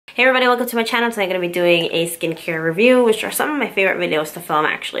Hey everybody, welcome to my channel. Today I'm going to be doing a skincare review, which are some of my favorite videos to film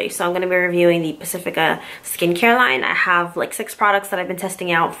actually. So I'm going to be reviewing the Pacifica skincare line. I have like 6 products that I've been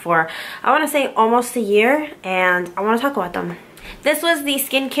testing out for, I want to say almost a year, and I want to talk about them. This was the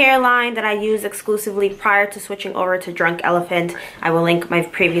skincare line that I used exclusively prior to switching over to Drunk Elephant. I will link my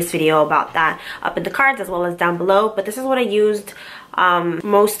previous video about that up in the cards as well as down below, but this is what I used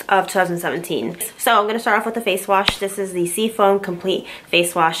most of 2017. So I'm going to start off with the face wash. This is the Seafoam Complete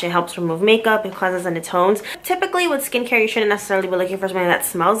Face Wash. It helps remove makeup, it cleanses and it tones. Typically with skincare you shouldn't necessarily be looking for something that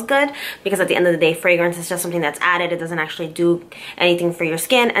smells good, because at the end of the day fragrance is just something that's added. It doesn't actually do anything for your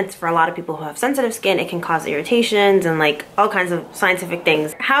skin, and for a lot of people who have sensitive skin it can cause irritations and like all kinds of scientific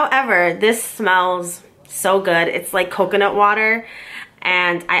things. However, this smells so good. It's like coconut water,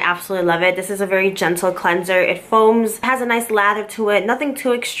 and I absolutely love it. This is a very gentle cleanser. It foams, has a nice lather to it, nothing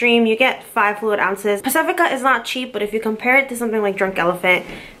too extreme. You get 5 fluid ounces. Pacifica is not cheap, but if you compare it to something like Drunk Elephant,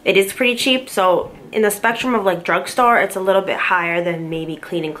 it is pretty cheap. So in the spectrum of like drugstore, it's a little bit higher than maybe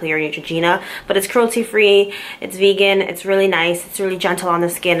Clean and Clear Neutrogena, but it's cruelty free, it's vegan, it's really nice, it's really gentle on the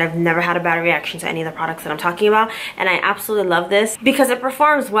skin. I've never had a bad reaction to any of the products that I'm talking about, and I absolutely love this because it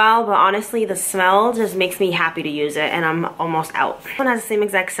performs well, but honestly the smell just makes me happy to use it, and I'm almost out. This one has the same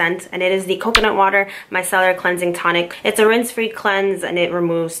exact scent, and it is the Coconut Water Micellar Cleansing Tonic. It's a rinse-free cleanse, and it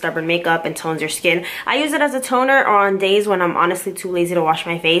removes stubborn makeup and tones your skin. I use it as a toner or on days when I'm honestly too lazy to wash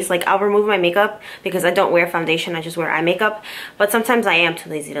my face. Like I'll remove my makeup because I don't wear foundation, I just wear eye makeup, but sometimes I am too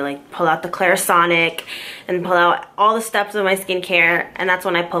lazy to like pull out the Clarisonic and pull out all the steps of my skincare, and that's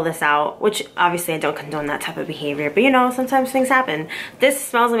when I pull this out, which obviously I don't condone that type of behavior, but you know, sometimes things happen. This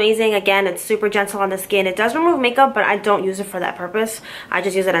smells amazing. Again, it's super gentle on the skin. It does remove makeup, but I don't use it for that purpose. I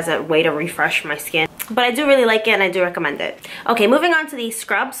just use it as a way to refresh my skin, but I do really like it and I do recommend it. Okay, moving on to these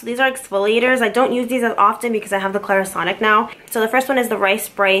scrubs. So these are exfoliators. I don't use these as often because I have the Clarisonic now. So the first one is the Rice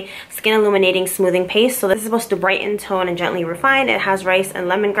Spray Skin Illuminating Smoothing Paste. So this is supposed to brighten, tone, and gently refine. It has rice and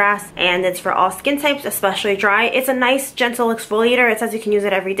lemongrass, and it's for all skin types, especially dry. It's a nice, gentle exfoliator. It says you can use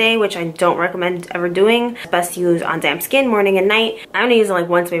it every day, which I don't recommend ever doing. It's best to use on damp skin, morning and night. I only use it like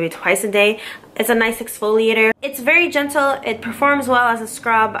once, maybe twice a day. It's a nice exfoliator. It's very gentle. It performs well as a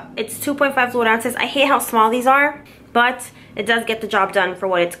scrub. It's 2.5 fluid ounces. I hate how small these are, but it does get the job done for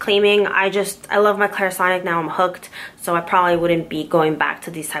what it's claiming. I love my Clarisonic now. I'm hooked, so I probably wouldn't be going back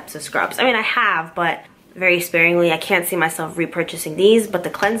to these types of scrubs. I mean, I have, but very sparingly. I can't see myself repurchasing these, but the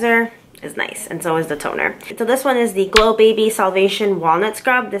cleanser is nice, and so is the toner. So this one is the Glow Baby Salvation Walnut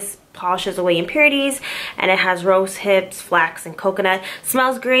Scrub. This polishes away impurities, and it has rose hips, flax, and coconut.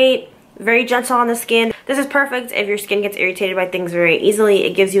 Smells great. Very gentle on the skin. This is perfect if your skin gets irritated by things very easily.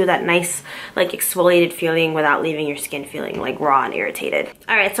 It gives you that nice like exfoliated feeling without leaving your skin feeling like raw and irritated.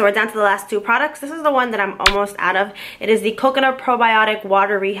 Alright, so we're down to the last 2 products. This is the one that I'm almost out of. It is the Coconut Probiotic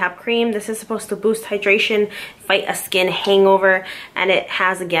Water Rehab Cream. This is supposed to boost hydration, fight a skin hangover, and it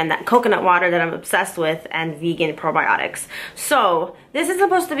has again that coconut water that I'm obsessed with and vegan probiotics. So this is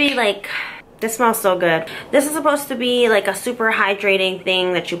supposed to be like, this smells so good. This is supposed to be like a super hydrating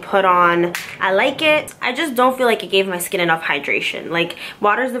thing that you put on. I like it. I just don't feel like it gave my skin enough hydration. Like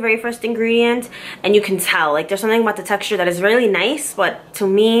water is the very first ingredient, and you can tell like there's something about the texture that is really nice, but to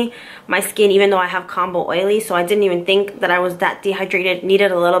me, my skin, even though I have combo oily, so I didn't even think that I was that dehydrated,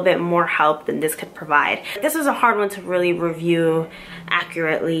 needed a little bit more help than this could provide. This is a hard one to really review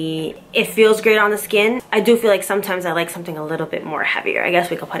accurately. It feels great on the skin. I do feel like sometimes I like something a little bit more heavier. I guess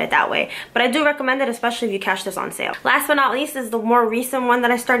we could put it that way. But I do recommend it, especially if you catch this on sale. Last but not least is the more recent one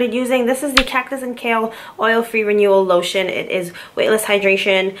that I started using. This is the Cactus and Kale Oil-Free Renewal Lotion. It is weightless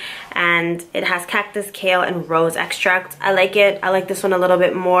hydration, and it has cactus, kale, and rose extract. I like it. I like this one a little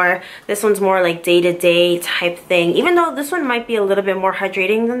bit more. This one's more like day-to-day type thing. Even though this one might be a little bit more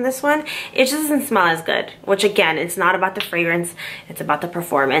hydrating than this one, it just doesn't smell as good. Which again, it's not about the fragrance, it's about the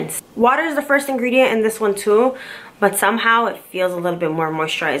performance. Water is the first ingredient in this one too, but somehow it feels a little bit more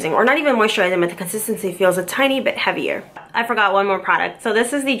moisturizing. Or not even moisturizing, but the consistency feels a tiny bit heavier. I forgot one more product. So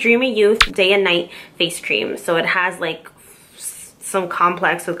this is the Dreamy Youth Day and Night Face Cream. So it has like some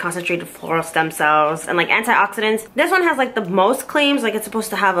complex with concentrated floral stem cells and like antioxidants. This one has like the most claims, like it's supposed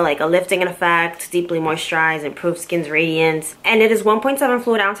to have a lifting effect, deeply moisturize, improve skin's radiance, and it is 1.7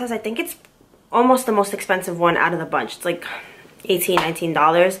 fluid ounces. I think it's almost the most expensive one out of the bunch. It's like $18,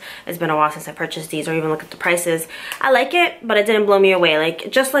 $19. It's been a while since I purchased these or even looked at the prices. I like it, but it didn't blow me away.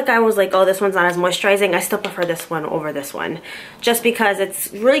 Like, just like I was like, oh, this one's not as moisturizing, I still prefer this one over this one. Just because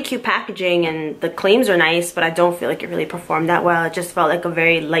it's really cute packaging and the claims are nice, but I don't feel like it really performed that well. It just felt like a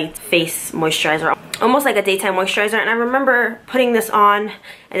very light face moisturizer, almost like a daytime moisturizer. And I remember putting this on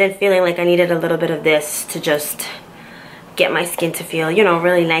and then feeling like I needed a little bit of this to just get my skin to feel, you know,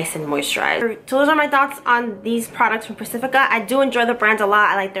 really nice and moisturized. So those are my thoughts on these products from Pacifica. I do enjoy the brand a lot.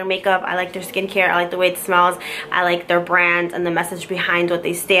 I like their makeup, I like their skincare, I like the way it smells, I like their brand and the message behind what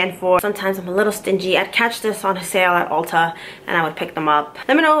they stand for. Sometimes I'm a little stingy. I'd catch this on a sale at Ulta and I would pick them up.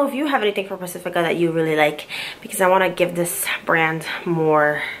 Let me know if you have anything from Pacifica that you really like, because I want to give this brand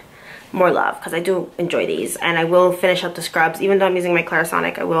more love, because I do enjoy these. And I will finish up the scrubs. Even though I'm using my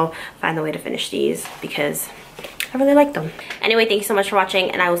Clarisonic, I will find a way to finish these because I really like them. Anyway, thank you so much for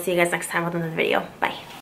watching, and I will see you guys next time with another video. Bye.